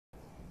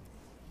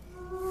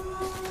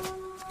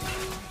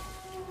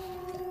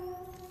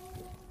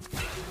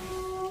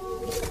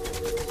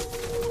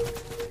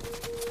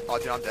Oh,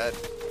 dude, I'm dead.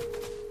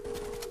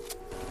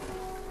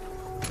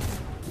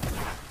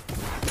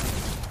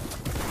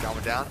 Down,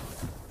 we're down.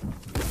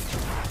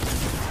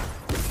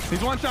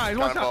 He's one shot, he's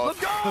one shot. Let's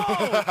go!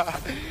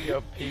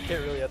 Yo, PK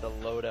really had the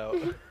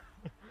loadout.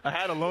 I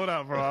had a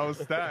loadout, bro. I was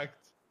stacked.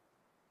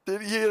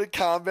 Did he hit a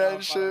combat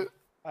and shit?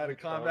 I had a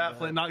combat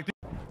flint knocked.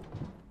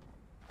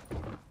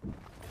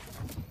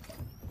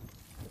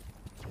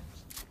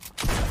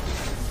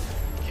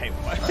 Okay,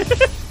 what?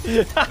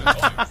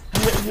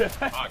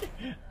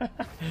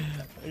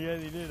 I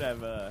guess he did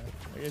have I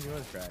guess he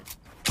was cracked.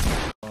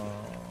 Oh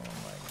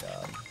my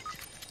god.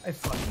 I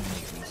fucking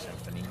hate you,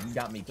 Symfuhny. You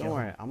got me killed. Don't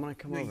worry, I'm gonna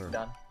come over.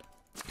 Done.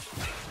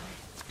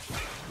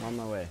 I'm on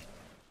my way.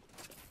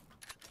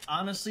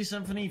 Honestly,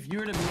 Symfuhny, if you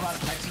were to move out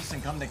of Texas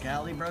and come to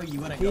Cali, bro, you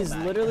wouldn't go back. He's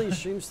literally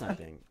stream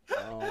sniping.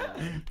 Oh.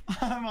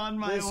 I'm on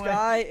my way. This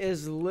guy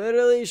is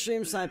literally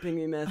stream sniping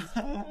me, Myth.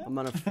 I'm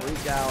gonna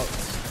freak out.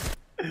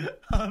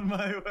 On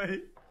my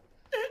way.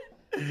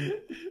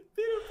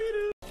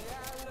 Peter.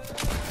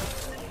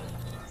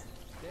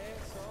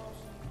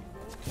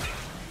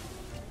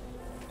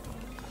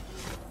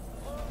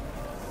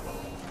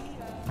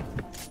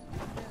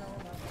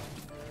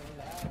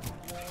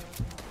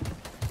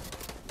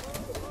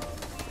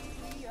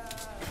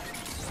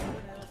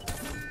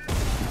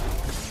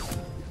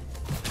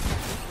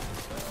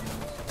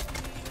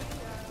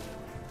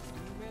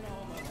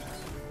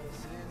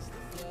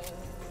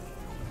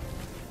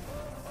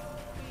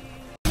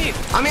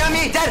 On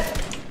me, dead!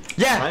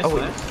 Yeah! Nice, oh,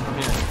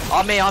 nice.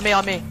 I'm here.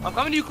 On me. I'm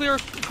coming to you, Cleo.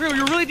 Cleo,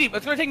 you're really deep.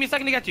 It's gonna take me a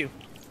second to get to you.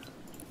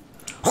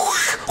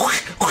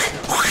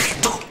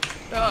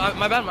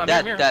 My bad,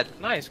 I'm here. Dead.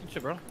 Nice, good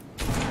shit, bro.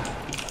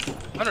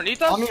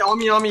 Underneath us?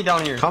 On me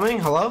down here. Coming,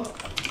 hello?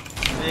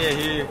 Yeah,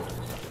 here.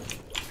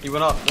 He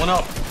went up,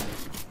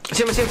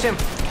 See him.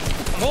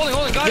 I'm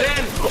holding, got it!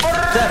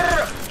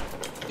 Dead.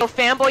 Yo,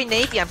 fanboy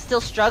Navy, I'm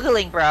still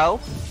struggling, bro.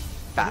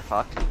 Fat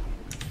fuck.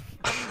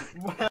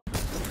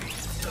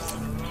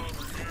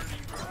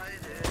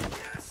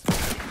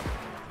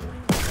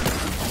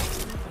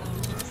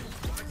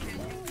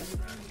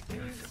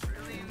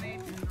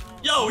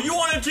 Yo, you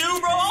want it too,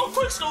 bro? I'll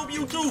quick scope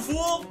you too,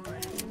 fool!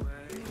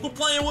 Quit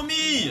playing with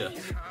me!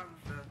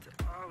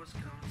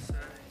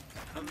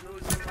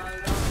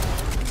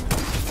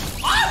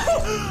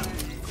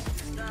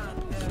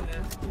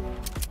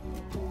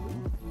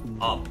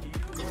 Up.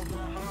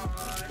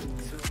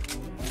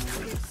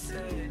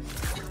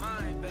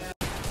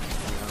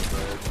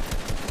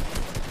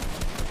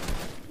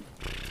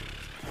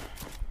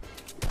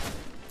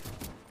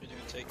 You're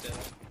gonna take that.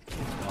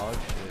 Oh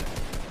shit.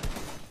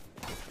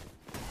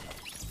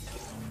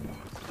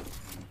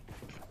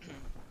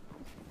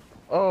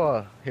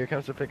 Oh, here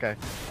comes the pick guy.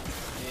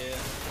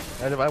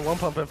 Yeah. And if I one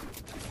pump him.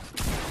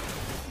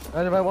 Oh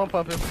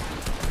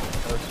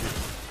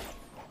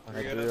shoot.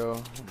 I do. Oh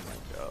my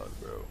god,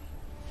 bro.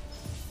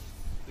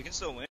 We can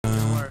still win.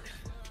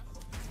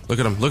 Look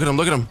at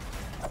him.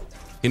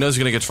 He knows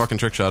he's gonna get fucking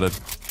trick shotted.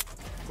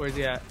 Where's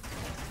he at?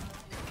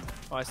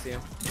 Oh, I see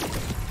him.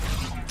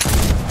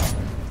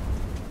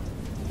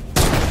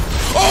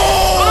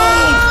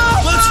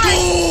 Oh! Let's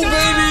go,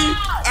 baby!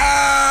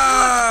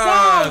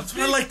 Ah! That's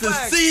what I like to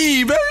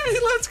see, baby!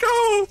 Let's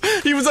go!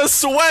 He was a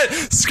sweat!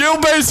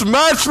 Skill-based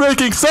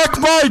matchmaking! Suck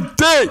my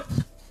dick!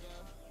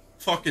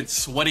 Fucking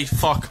sweaty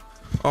fuck.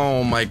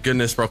 Oh my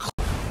goodness, bro.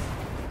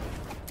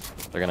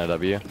 They're gonna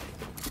W.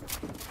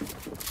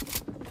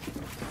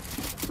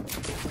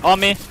 On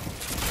me.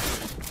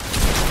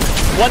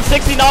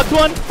 160 knocked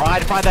one.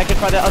 Find that kid,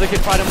 find that other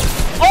kid, find him.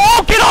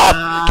 Oh, get off!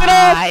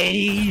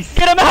 Nice!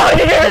 Get him out of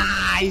here!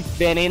 Nice,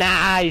 Benny,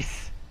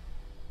 nice!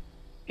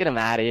 Get him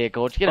out of here,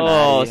 coach. Get him out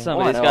Oh, of here.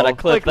 somebody's gotta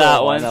clip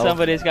that one.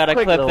 Somebody's gotta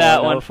clip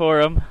that one for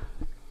him.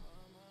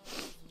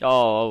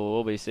 Oh,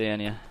 we'll be seeing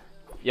you.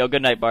 Yo,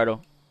 good night,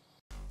 Bardo.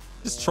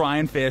 Just try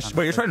and fish.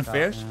 Wait, you're trying to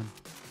fish?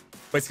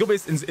 Wait, skill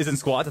base is in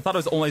squads? I thought it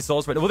was only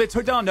souls. Well, they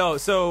took down, no.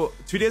 So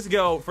 2 days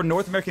ago, for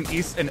North American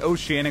East and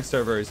Oceanic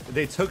servers,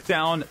 they took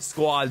down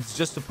squads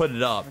just to put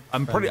it up.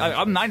 I'm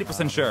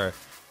 90% sure.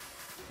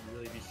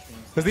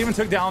 Because they even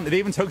took down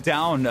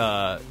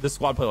the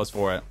squad playlist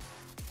for it.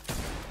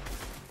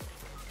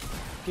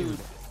 Dude.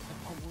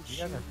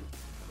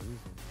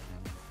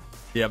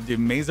 Yeah, dude,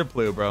 Mazer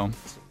Blue, bro.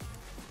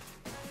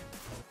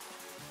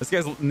 This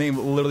guy's name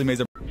literally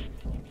Mazer.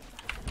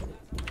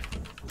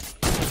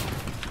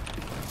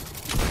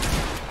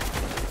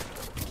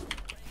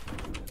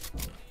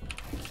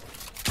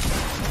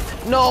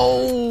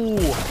 No!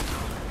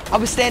 I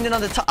was standing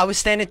on the top. I was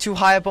standing too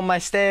high up on my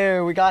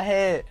stair. We got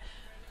hit.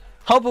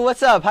 Hopa,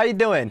 what's up? How you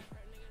doing?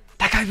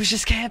 That guy was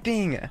just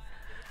camping.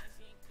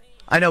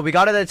 I know. We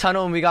got out of the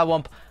tunnel and we got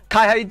one.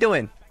 Kai, how you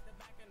doing?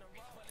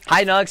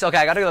 Hi, Nugs. Okay,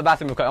 I gotta go to the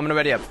bathroom real quick. I'm gonna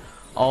ready up.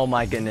 Oh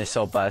my goodness,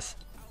 so bus.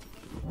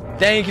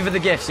 Thank you for the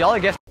gifts. Y'all are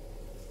gifts.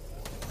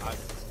 I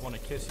want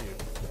to kiss you.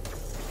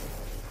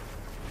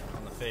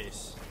 On the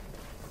face.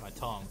 My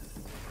tongue.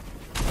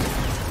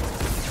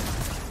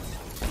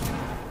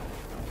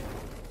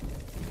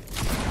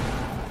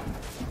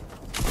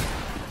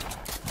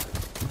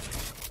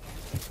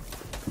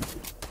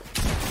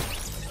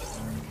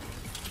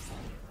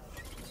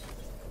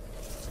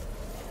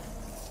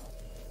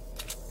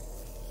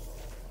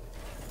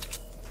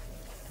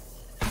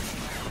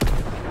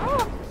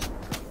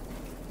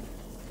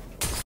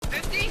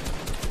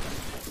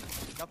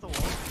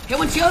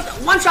 shield.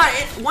 One shot.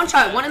 One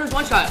shot. One in this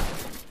one shot.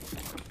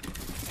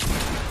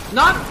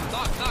 Knock.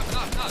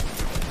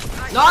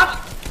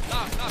 Knock.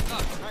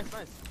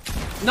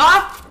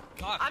 Knock.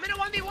 I'm in a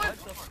 1v1.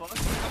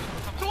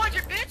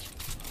 200, bitch.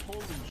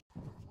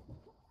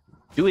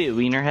 Do it,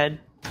 wienerhead.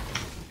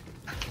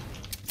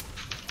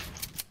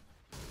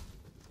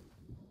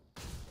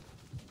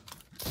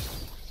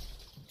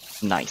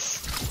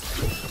 Nice.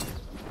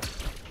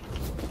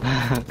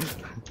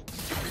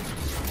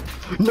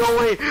 No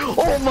way!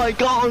 Oh my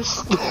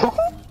gosh!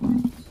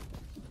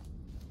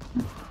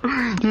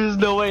 There's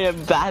no way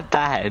I'm that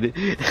bad.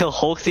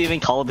 Hulk's even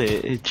called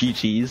it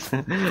GG's.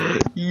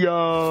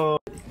 Yo!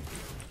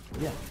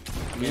 Yeah.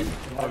 I mean,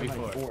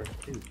 4v4.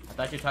 I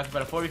thought you were talking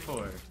about a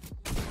 4v4.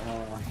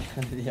 Oh my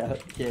god,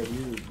 yeah,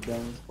 you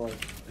dumb as fuck.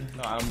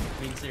 No, I'm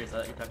being serious.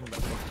 I thought you were talking about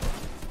a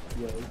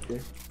 4v4. Yeah, okay.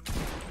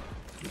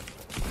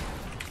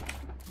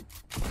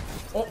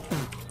 Oh!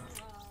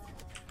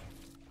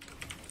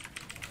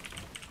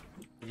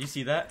 Did you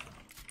see that?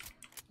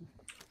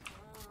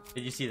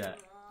 Did you see that?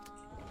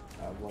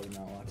 I was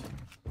not watching.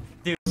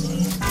 Dude.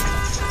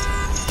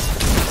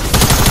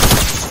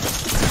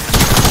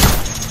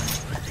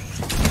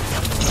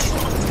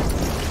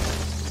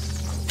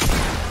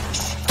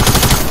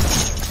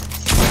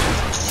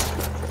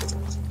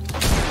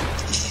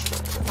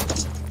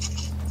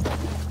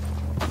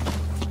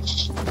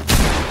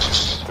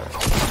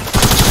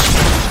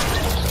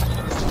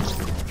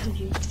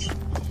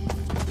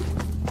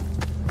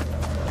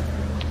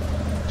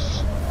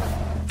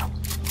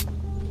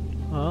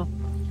 Huh?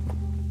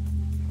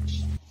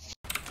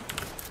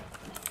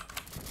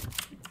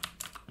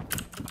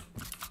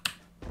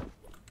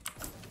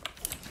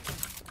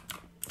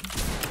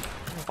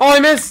 Oh, I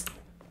missed!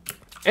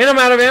 And I'm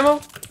out of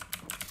ammo?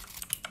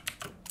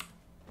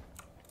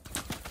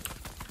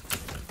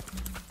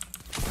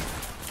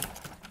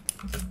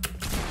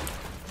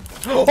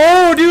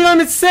 Oh, dude, I'm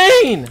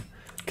insane!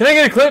 Can I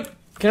get a clip?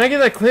 Can I get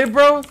that clip,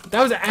 bro?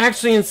 That was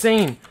actually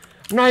insane.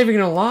 I'm not even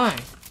gonna lie.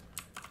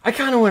 I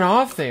kinda went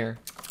off there.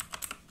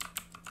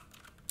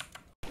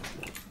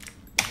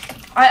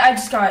 I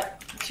just got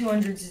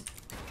 200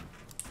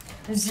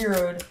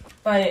 zeroed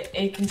by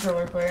a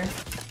controller player.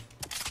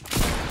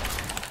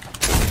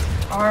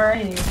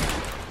 Alrighty.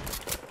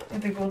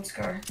 With the gold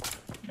scar.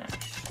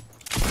 Nice.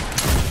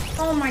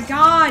 Oh my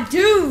god,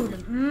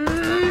 dude!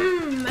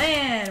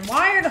 Man,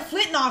 why are the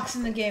flint knocks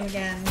in the game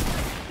again?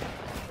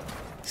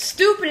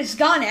 Stupidest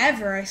gun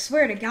ever, I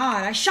swear to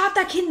god. I shot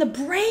that kid in the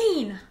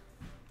brain!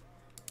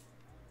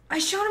 I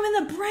shot him in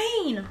the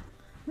brain!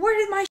 Where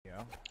did my...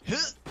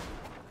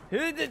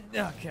 Who did?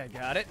 Okay,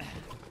 got it.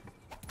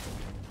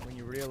 When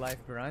you real life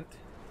grunt,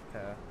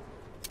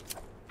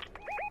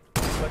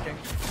 looking.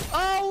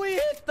 Oh, we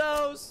hit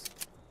those.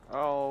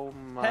 Oh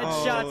my.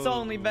 Headshots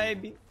only,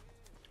 baby.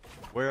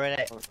 Where are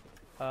they?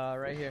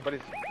 Right here. What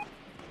is?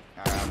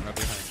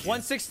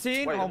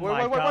 116. Wait, Oh wait,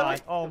 my wait, god.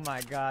 wait. Oh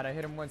my god. I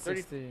hit him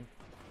 116.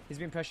 He's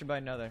being pressured by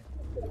another.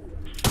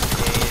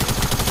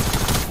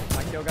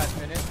 My kill got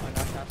finished. My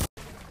knock got.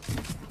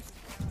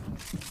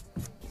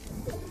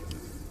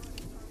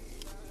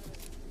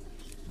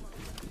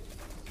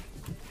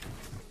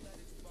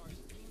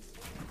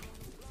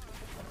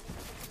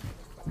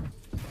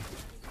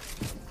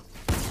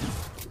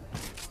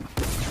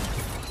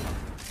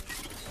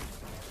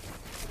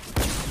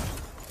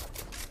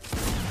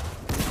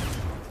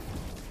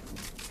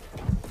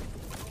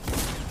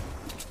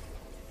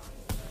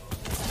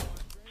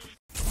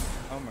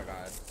 Oh my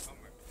god.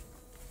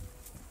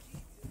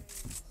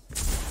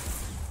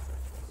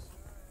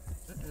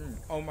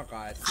 Oh my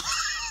god.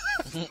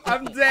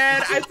 I'm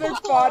dead. I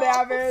took 4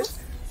 damage.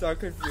 So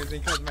confusing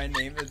because my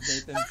name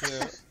is Nathan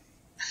too.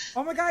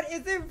 Oh my god,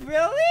 is it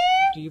really?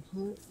 Do you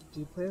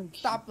play on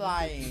Stop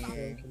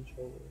lying.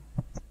 controller?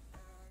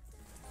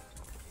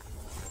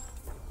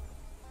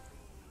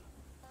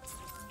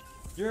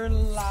 You're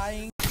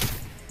lying.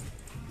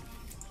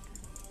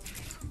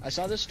 I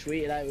saw this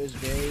tweet and I was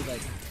very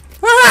like.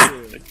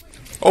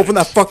 Open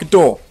that fucking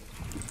door.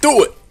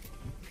 Do it.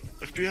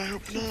 FBI,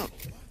 open up.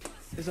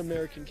 His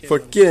American kid.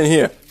 Fuck, get in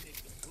here.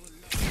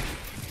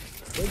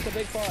 Where's the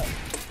big pot?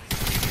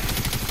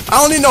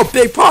 I don't need no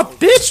big pot,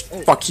 bitch.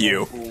 Fuck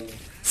you.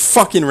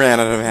 Fucking ran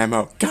out of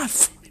ammo. God.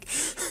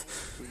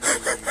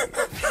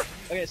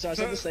 Okay, so I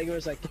saw this thing where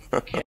it was like.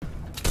 Okay.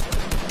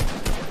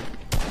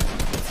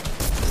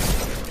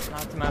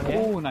 Knocked him out here.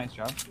 Oh, nice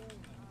job.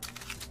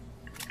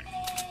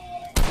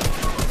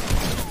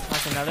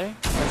 Knocked another.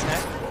 What's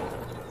next?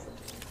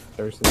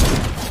 Thursday.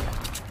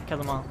 Kill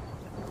them all.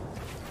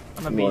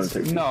 I'm a beast.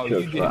 No,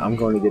 you didn't. I'm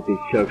going to get these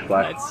choke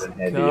flashes Let's and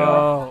head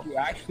go. You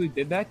actually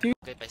did that, dude?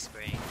 Good by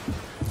spraying.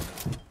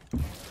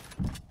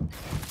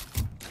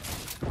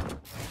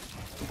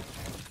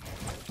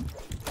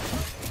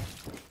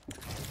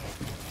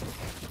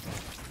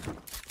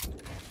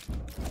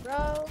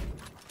 Bro.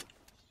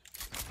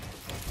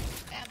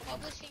 I'm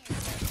publishing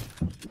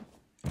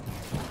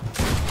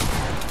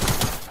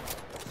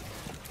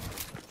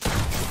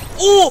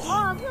Oh,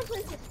 I'm gonna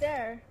place it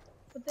there.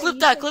 Clip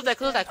that, clip that,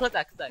 clip that, clip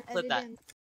that, clip that, clip that.